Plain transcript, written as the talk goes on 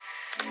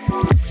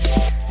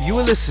You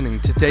are listening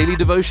to Daily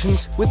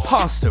Devotions with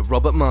Pastor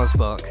Robert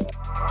Marsbach.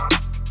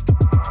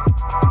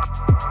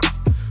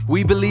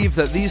 We believe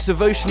that these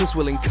devotions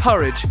will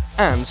encourage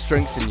and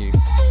strengthen you.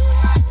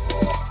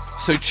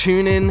 So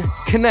tune in,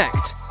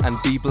 connect, and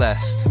be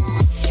blessed.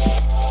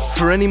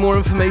 For any more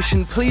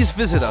information, please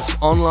visit us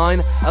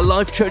online at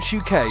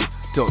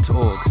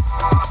lifechurchuk.org.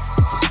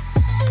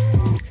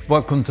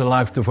 Welcome to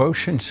Life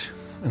Devotions,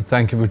 and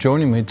thank you for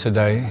joining me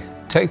today.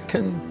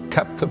 Taken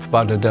Captive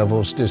by the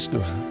Devil is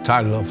the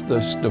title of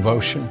this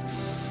devotion.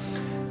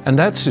 And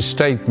that's a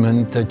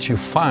statement that you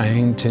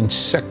find in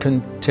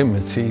 2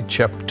 Timothy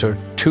chapter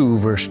 2,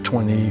 verse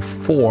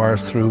 24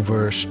 through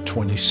verse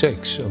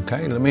 26.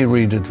 Okay, let me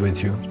read it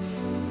with you.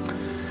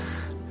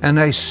 And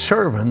a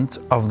servant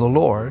of the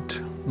Lord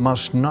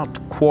must not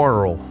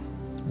quarrel,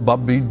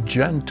 but be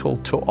gentle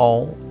to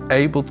all,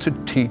 able to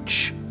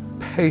teach,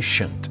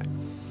 patient,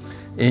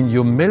 in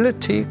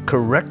humility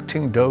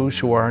correcting those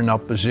who are in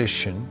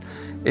opposition,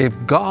 if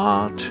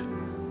God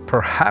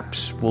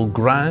perhaps will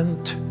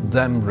grant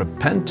them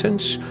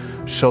repentance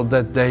so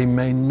that they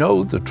may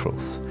know the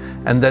truth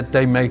and that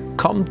they may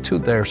come to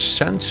their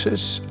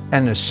senses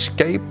and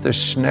escape the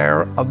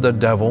snare of the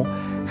devil,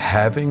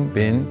 having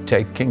been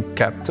taken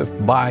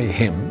captive by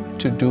him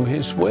to do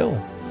his will.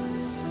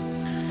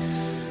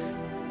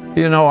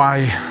 You know,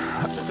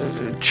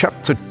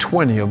 chapter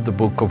 20 of the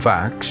book of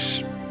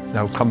Acts,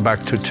 I'll come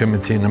back to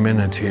Timothy in a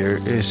minute here,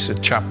 is a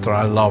chapter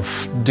I love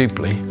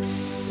deeply.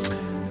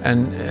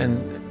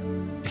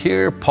 And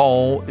here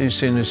Paul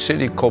is in a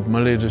city called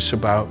Miletus,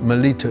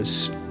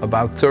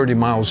 about 30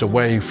 miles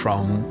away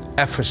from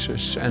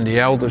Ephesus, and the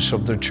elders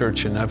of the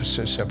church in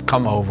Ephesus have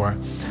come over,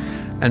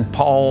 and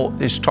Paul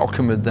is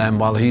talking with them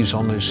while he's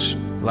on his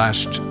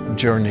last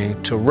journey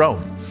to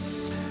Rome.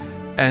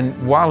 And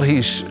while he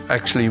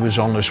was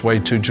on his way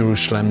to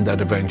Jerusalem, that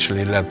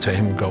eventually led to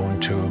him going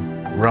to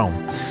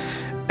Rome.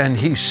 And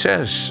he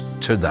says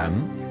to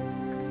them,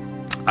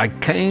 I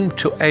came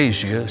to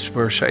Asia,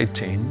 verse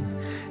 18,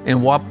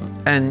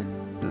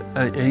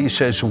 he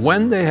says,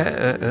 when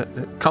they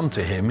come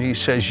to him, he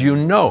says, you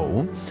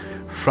know,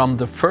 from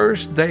the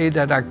first day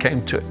that I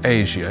came to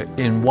Asia,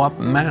 in what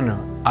manner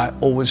I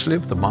always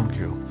lived among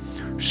you,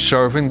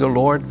 serving the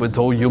Lord with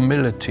all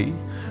humility,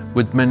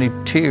 with many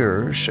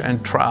tears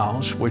and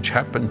trials, which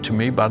happened to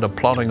me by the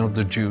plotting of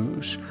the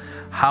Jews,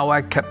 how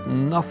I kept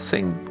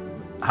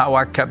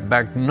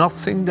back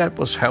nothing that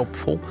was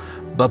helpful,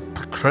 but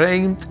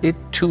proclaimed it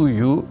to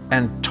you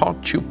and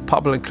taught you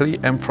publicly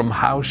and from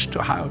house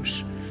to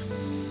house.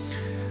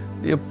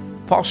 The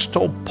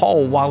Apostle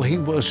Paul, while he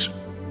was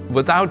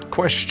without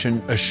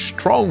question a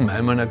strong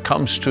man when it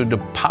comes to the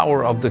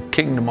power of the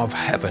kingdom of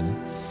heaven,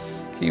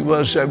 he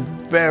was a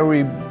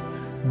very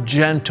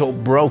gentle,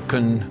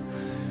 broken,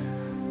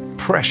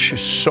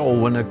 precious soul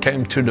when it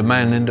came to the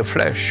man in the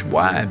flesh.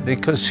 Why?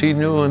 Because he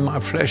knew in my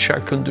flesh I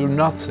could do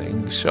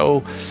nothing.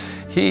 So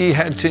he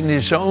had in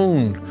his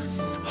own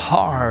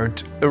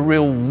heart a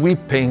real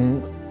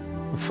weeping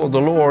for the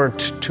Lord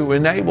to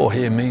enable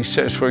him. He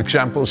says, for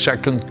example, 2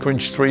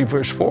 Corinthians 3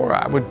 verse 4,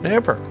 I would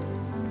never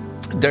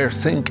dare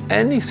think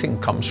anything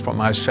comes from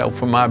myself,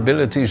 from my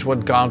abilities,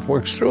 what God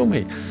works through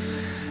me.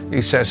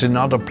 He says in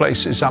other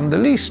places, I'm the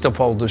least of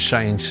all the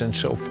saints and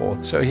so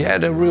forth. So he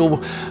had a real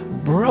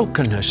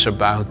brokenness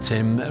about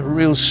him, a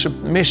real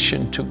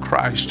submission to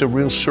Christ, a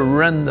real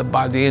surrender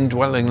by the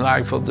indwelling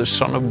life of the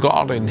Son of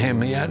God in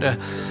him. He had a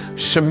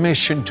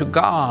submission to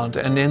God,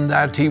 and in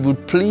that he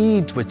would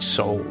plead with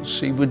souls.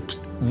 He would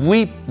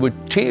weep with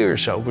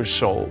tears over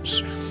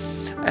souls.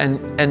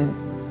 And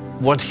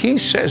what he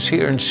says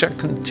here in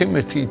 2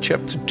 Timothy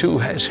chapter 2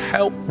 has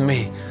helped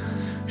me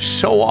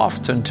so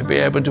often to be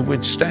able to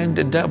withstand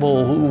the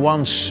devil who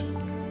wants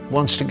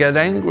to get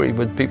angry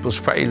with people's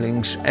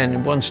failings, and he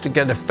wants to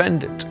get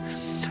offended,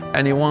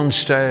 and he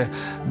wants to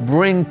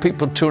bring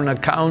people to an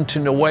account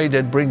in a way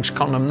that brings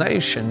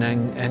condemnation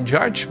and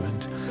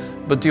judgment.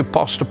 But the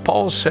Apostle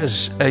Paul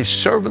says, a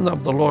servant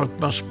of the Lord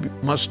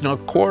must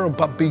not quarrel,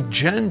 but be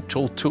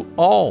gentle to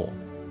all,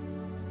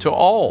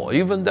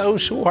 even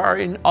those who are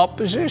in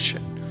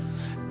opposition,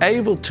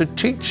 able to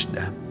teach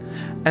them.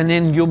 And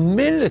in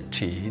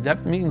humility,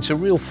 that means a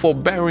real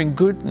forbearing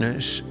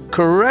goodness,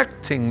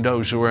 correcting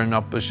those who are in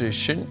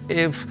opposition,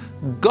 if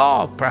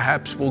God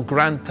perhaps will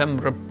grant them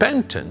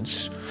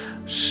repentance,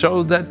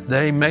 so that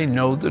they may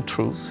know the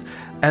truth,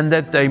 and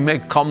that they may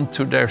come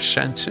to their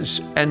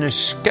senses and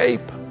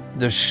escape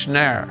the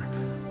snare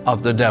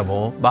of the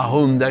devil by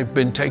whom they've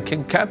been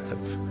taken captive.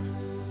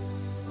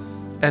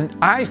 And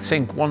I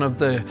think one of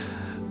the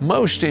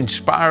most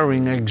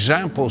inspiring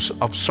examples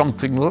of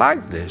something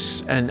like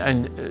this, and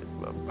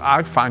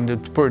I find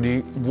it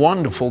pretty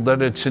wonderful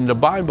that it's in the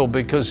Bible,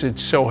 because it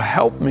so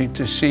helped me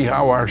to see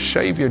how our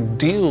Savior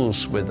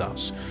deals with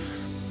us.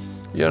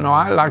 You know,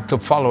 I like to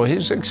follow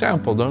his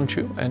example, don't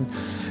you?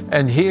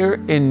 And here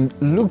in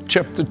Luke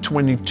chapter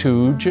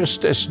 22,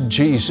 just as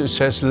Jesus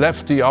has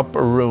left the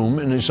upper room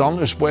and is on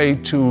his way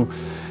to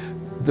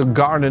the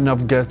Garden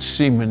of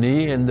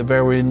Gethsemane, in the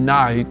very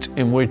night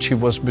in which he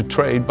was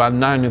betrayed. By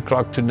 9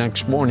 o'clock the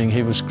next morning,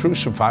 he was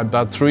crucified.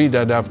 By 3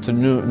 that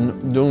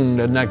afternoon,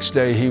 the next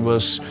day, he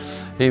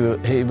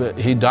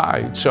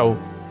died. So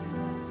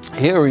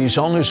here he's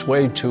on his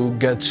way to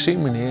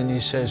Gethsemane, and he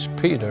says,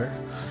 Peter,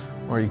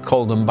 or he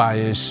called him by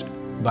his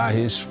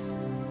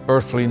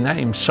earthly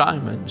name,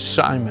 Simon,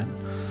 Simon,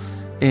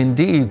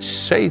 indeed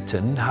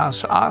Satan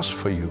has asked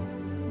for you,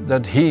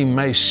 that he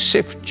may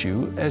sift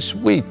you as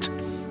wheat.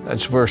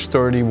 That's verse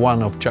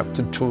 31 of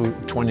chapter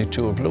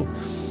 22 of Luke.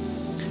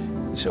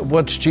 So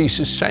what's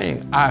Jesus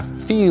saying? I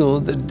feel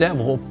the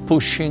devil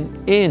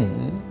pushing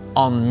in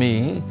on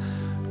me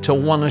to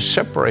want to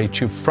separate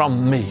you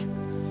from me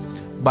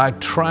by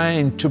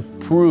trying to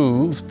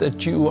prove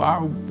that you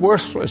are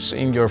worthless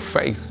in your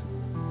faith,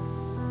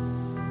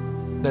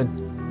 that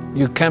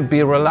you can't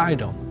be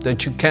relied on,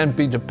 that you can't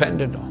be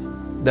depended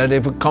on, that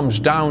if it comes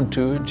down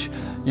to it,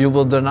 you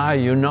will deny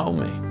you know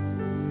me.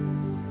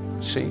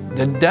 See,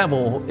 the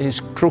devil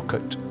is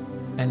crooked,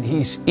 and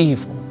he's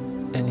evil,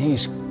 and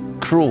he's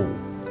cruel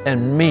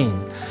and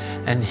mean,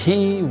 and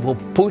he will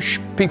push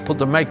people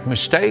to make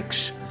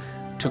mistakes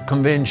to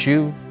convince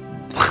you,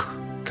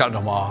 cut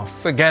them off,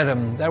 forget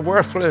them, they're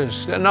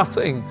worthless, they're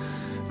nothing,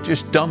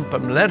 just dump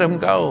them, let them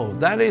go.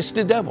 That is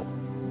the devil.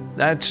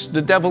 That's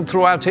the devil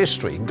throughout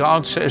history.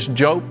 God says,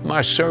 Job,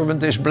 my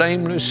servant, is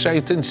blameless.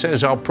 Satan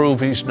says, I'll prove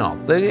he's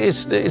not.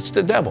 It's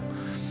the devil.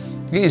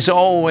 He's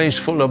always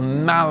full of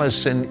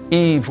malice and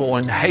evil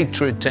and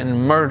hatred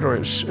and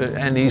murderous,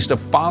 and he's the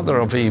father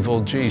of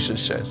evil,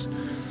 Jesus says.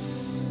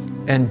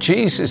 And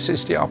Jesus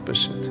is the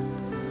opposite.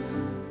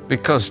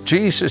 Because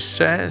Jesus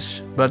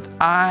says, but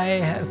I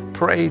have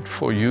prayed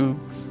for you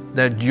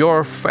that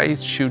your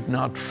faith should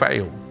not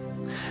fail.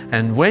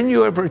 And when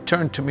you have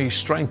returned to me,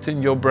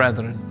 strengthen your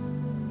brethren.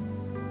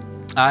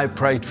 I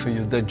prayed for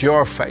you that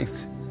your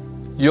faith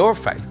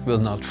will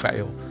not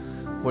fail.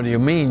 What do you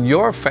mean,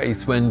 your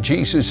faith, when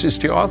Jesus is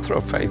the author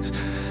of faith?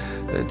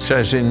 It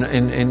says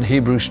in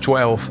Hebrews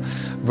 12,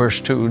 verse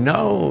 2,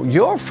 no,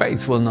 your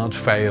faith will not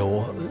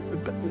fail.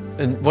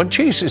 And what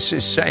Jesus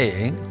is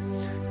saying,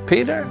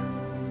 Peter,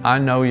 I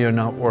know you're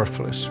not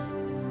worthless.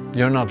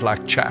 You're not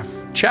like chaff.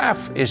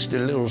 Chaff is the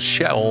little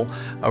shell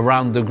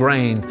around the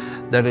grain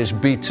that is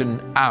beaten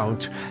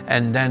out,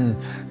 and then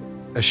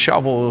a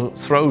shovel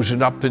throws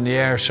it up in the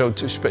air, so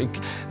to speak,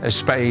 a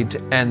spade,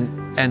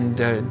 and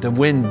the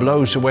wind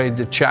blows away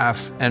the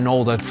chaff, and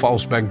all that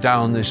falls back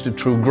down is the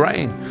true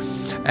grain.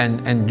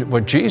 And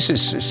what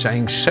Jesus is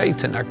saying,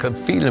 Satan, I can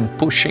feel him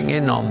pushing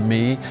in on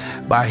me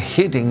by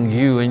hitting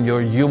you in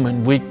your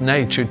human weak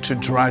nature to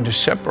try to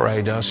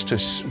separate us,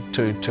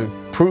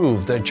 to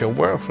prove that you're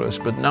worthless.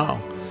 But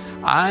no,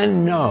 I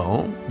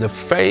know the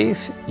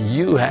faith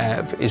you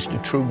have is the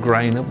true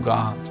grain of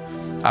God.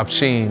 I've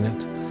seen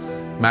it.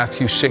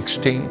 Matthew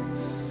 16,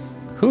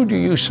 who do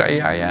you say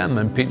I am?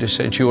 And Peter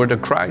said, you are the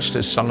Christ,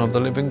 the Son of the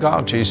living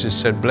God. Jesus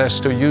said,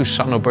 blessed are you,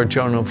 son of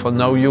Barjona, for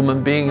no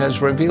human being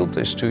has revealed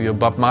this to you,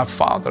 but my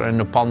Father. And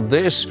upon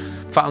this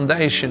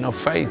foundation of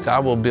faith, I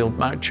will build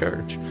my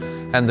church,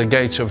 and the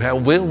gates of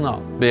hell will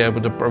not be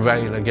able to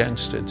prevail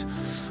against it.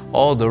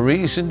 Oh, the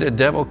reason the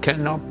devil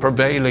cannot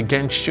prevail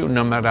against you,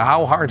 no matter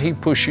how hard he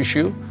pushes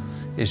you,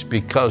 is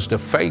because the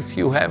faith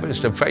you have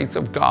is the faith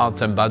of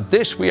God. And by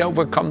this we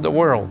overcome the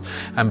world.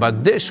 And by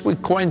this we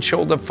quench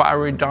all the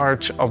fiery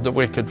darts of the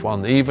wicked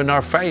one, even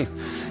our faith.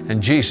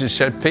 And Jesus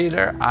said,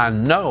 Peter, I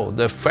know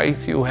the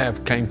faith you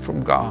have came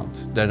from God,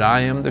 that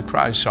I am the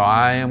Christ. So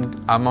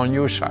I'm on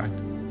your side.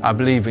 I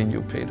believe in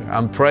you, Peter.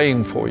 I'm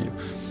praying for you.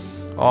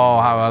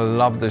 Oh, how I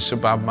love this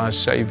about my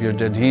Savior,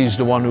 that he's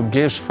the one who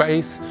gives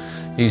faith.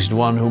 He's the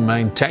one who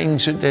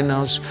maintains it in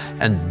us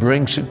and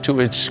brings it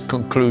to its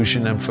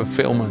conclusion and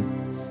fulfillment.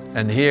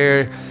 And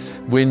here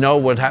we know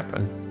what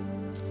happened.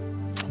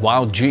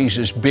 While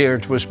Jesus'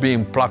 beard was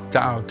being plucked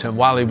out, and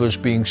while he was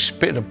being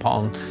spit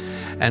upon,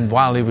 and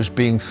while he was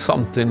being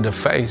thumped in the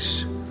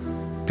face,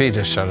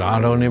 Peter said, I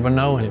don't even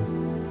know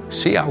him.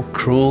 See how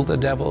cruel the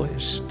devil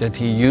is, that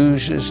he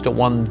uses the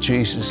one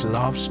Jesus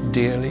loves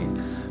dearly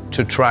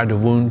to try to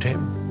wound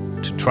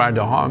him, to try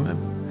to harm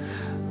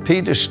him.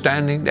 Peter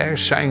standing there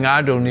saying,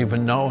 I don't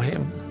even know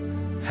him,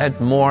 had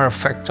more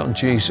effect on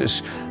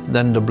Jesus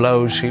than the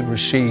blows he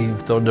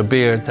received, or the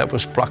beard that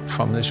was plucked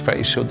from his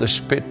face, or the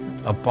spit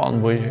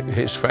upon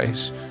his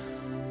face.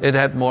 It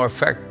had more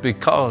effect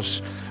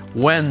because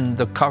when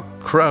the cock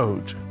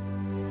crowed,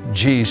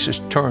 Jesus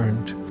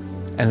turned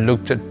and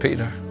looked at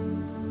Peter.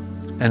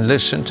 And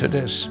listen to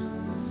this.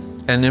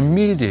 And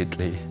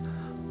immediately,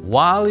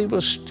 while he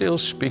was still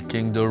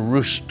speaking, the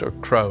rooster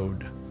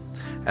crowed.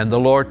 And the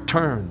Lord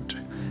turned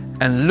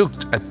and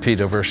looked at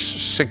Peter, verse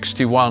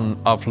 61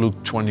 of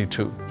Luke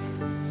 22.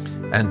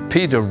 And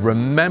Peter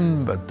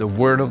remembered the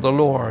word of the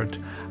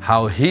Lord,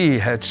 how he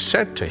had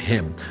said to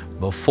him,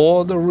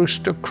 before the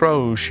rooster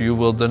crows, you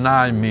will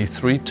deny me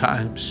 3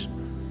 times.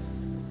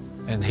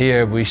 And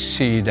here we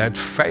see that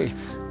faith.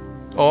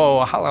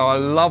 Oh, how I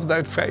love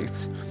that faith.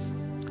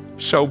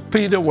 So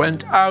Peter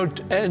went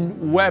out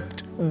and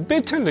wept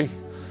bitterly.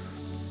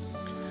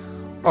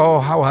 Oh,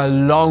 how I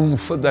long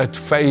for that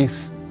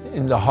faith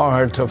in the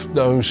heart of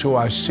those who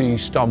I see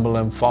stumble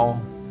and fall.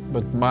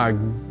 But my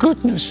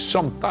goodness,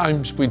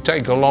 sometimes we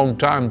take a long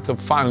time to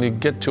finally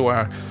get to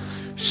our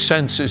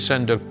senses,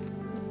 and the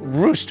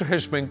rooster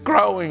has been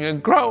growing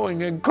and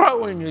growing and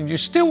growing, and you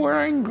still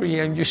are angry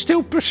and you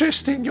still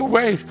persist in your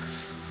way.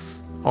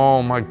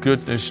 Oh my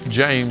goodness,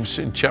 James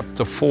in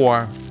chapter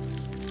 4,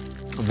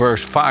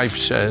 verse 5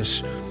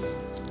 says,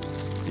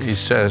 he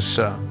says,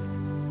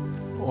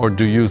 or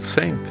do you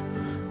think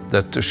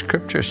that the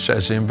scripture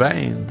says in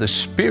vain, the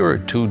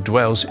Spirit who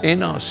dwells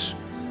in us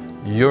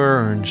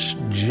yearns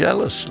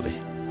jealously,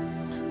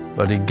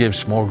 but he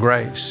gives more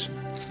grace.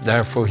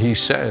 Therefore he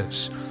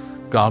says,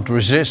 God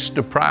resists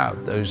the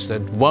proud, those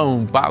that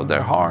won't bow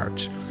their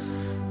hearts,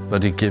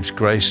 but he gives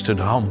grace to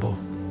the humble.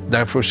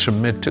 Therefore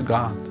submit to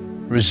God.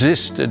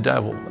 Resist the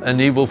devil, and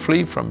he will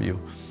flee from you.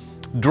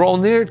 Draw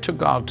near to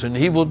God, and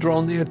he will draw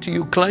near to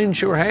you.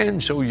 Cleanse your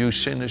hands, O you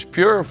sinners.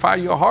 Purify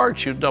your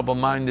hearts, you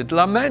double-minded.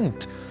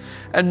 Lament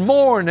and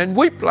mourn and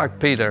weep like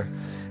Peter,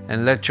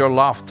 and let your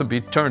laughter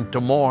be turned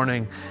to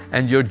mourning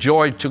and your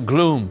joy to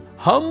gloom.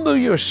 Humble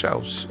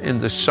yourselves in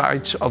the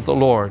sight of the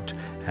Lord,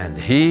 and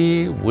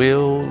he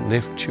will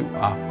lift you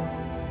up.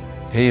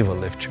 He will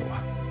lift you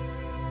up.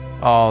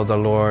 Oh, the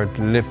Lord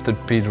lifted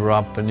Peter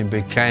up, and he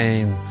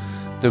became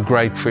the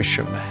great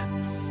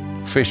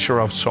fisherman, fisher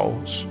of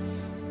souls.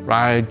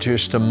 Right,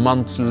 just a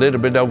little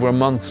bit over a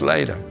month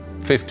later,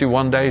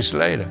 51 days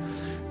later,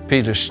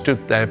 Peter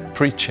stood there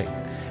preaching,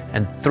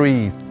 and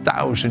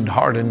 3,000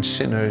 hardened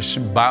sinners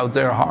bowed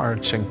their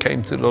hearts and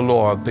came to the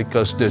Lord,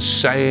 because the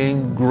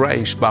same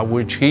grace by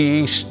which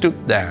he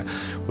stood there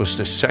was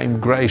the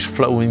same grace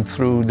flowing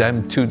through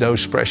them to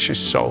those precious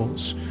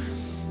souls.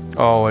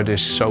 Oh, it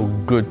is so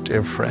good,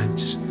 dear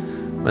friends,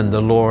 when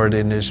the Lord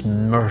in his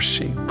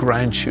mercy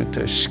grants you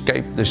to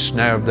escape the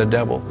snare of the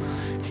devil.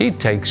 He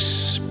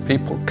takes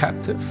people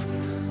captive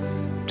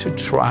to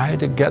try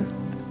to get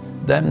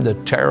them to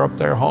tear up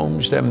their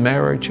homes, their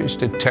marriages,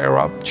 to tear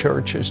up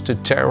churches, to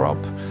tear up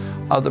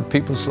other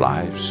people's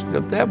lives. The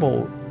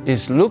devil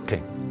is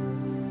looking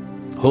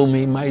whom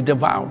he may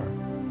devour.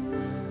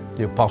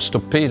 The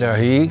Apostle Peter,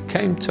 he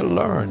came to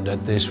learn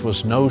that this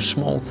was no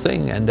small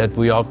thing, and that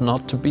we ought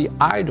not to be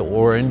idle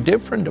or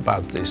indifferent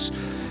about this.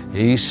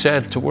 He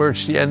said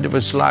towards the end of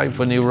his life,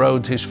 when he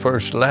wrote his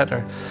first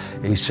letter,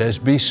 he says,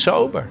 be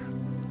sober,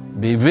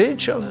 be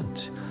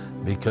vigilant,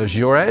 because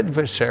your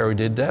adversary,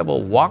 the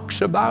devil, walks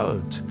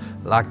about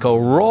like a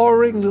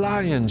roaring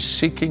lion,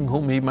 seeking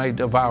whom he may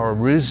devour.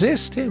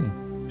 Resist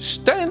him.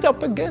 Stand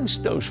up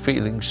against those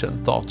feelings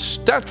and thoughts,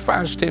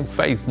 steadfast in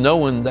faith,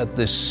 knowing that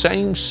the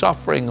same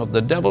suffering of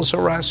the devil's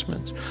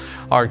harassments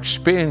are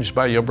experienced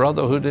by your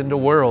brotherhood in the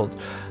world.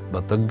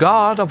 But the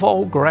God of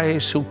all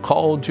grace, who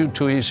called you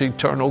to his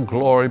eternal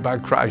glory by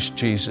Christ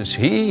Jesus,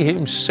 he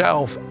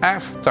himself,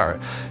 after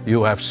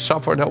you have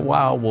suffered a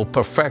while, will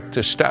perfect,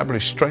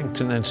 establish,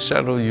 strengthen, and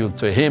settle you.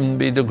 To him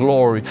be the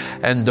glory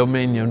and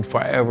dominion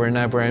forever and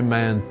ever.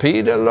 Amen.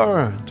 Peter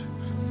learned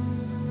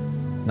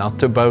not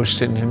to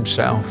boast in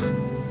himself,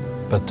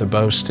 but to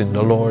boast in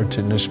the Lord,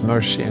 in his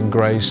mercy and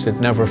grace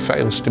that never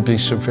fails to be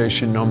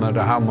sufficient, no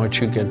matter how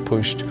much you get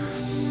pushed.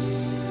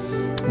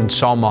 In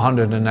Psalm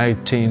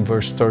 118,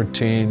 verse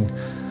 13,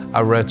 I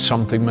read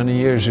something many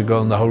years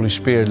ago, and the Holy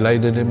Spirit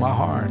laid it in my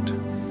heart.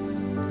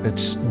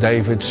 It's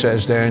David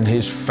says there in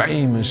his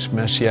famous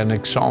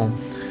Messianic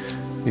psalm,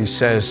 he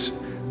says,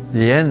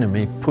 the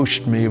enemy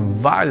pushed me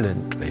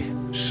violently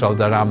so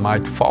that I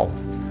might fall,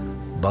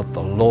 but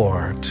the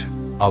Lord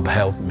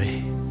upheld me.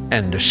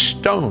 And the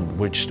stone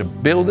which the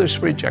builders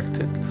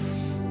rejected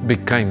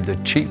became the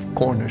chief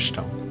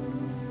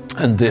cornerstone.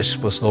 And this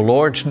was the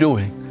Lord's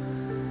doing,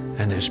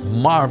 and is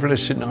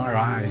marvelous in our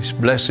eyes.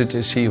 Blessed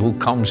is he who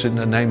comes in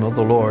the name of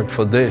the Lord,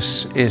 for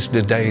this is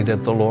the day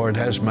that the Lord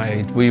has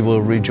made. We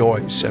will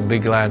rejoice and be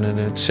glad in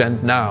it.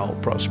 Send now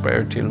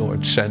prosperity,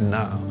 Lord, send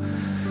now.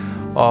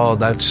 Oh,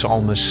 that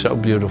psalm is so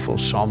beautiful,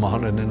 Psalm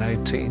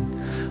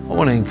 118. I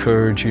want to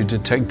encourage you to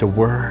take the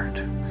word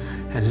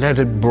and let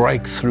it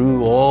break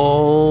through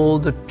all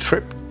the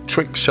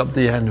tricks of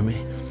the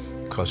enemy,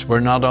 because we're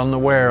not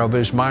unaware of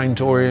his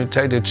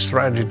mind-orientated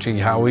strategy,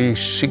 how he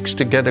seeks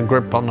to get a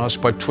grip on us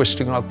by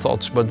twisting our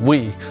thoughts. But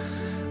we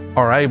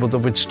are able to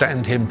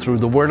withstand him through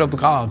the word of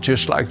God,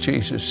 just like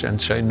Jesus,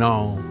 and say,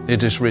 no,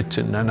 it is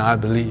written, and I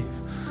believe.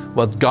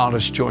 What God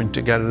has joined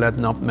together, let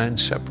not man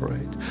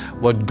separate.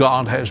 What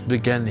God has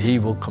begun, he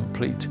will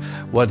complete.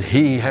 What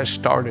he has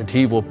started,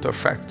 he will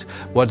perfect.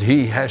 What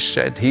he has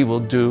said, he will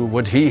do.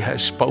 What he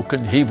has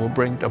spoken, he will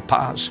bring to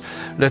pass.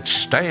 Let's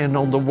stand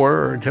on the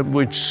word and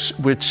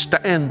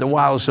withstand the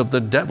wiles of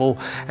the devil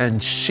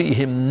and see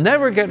him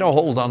never get a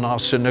hold on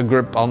us and a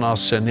grip on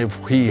us. And if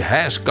he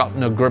has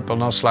gotten a grip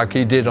on us like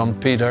he did on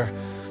Peter,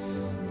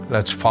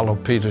 let's follow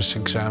Peter's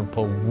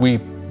example.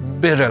 Weep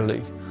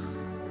bitterly,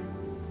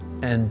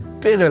 and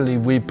bitterly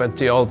weep at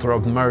the altar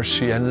of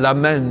mercy, and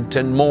lament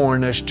and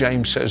mourn, as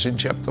James says in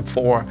chapter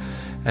 4,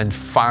 and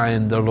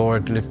find the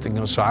Lord lifting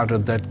us out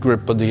of that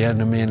grip of the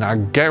enemy. And I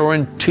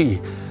guarantee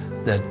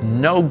that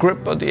no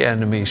grip of the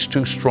enemy is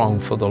too strong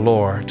for the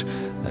Lord,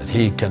 that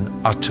He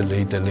can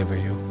utterly deliver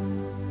you.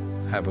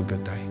 Have a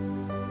good day.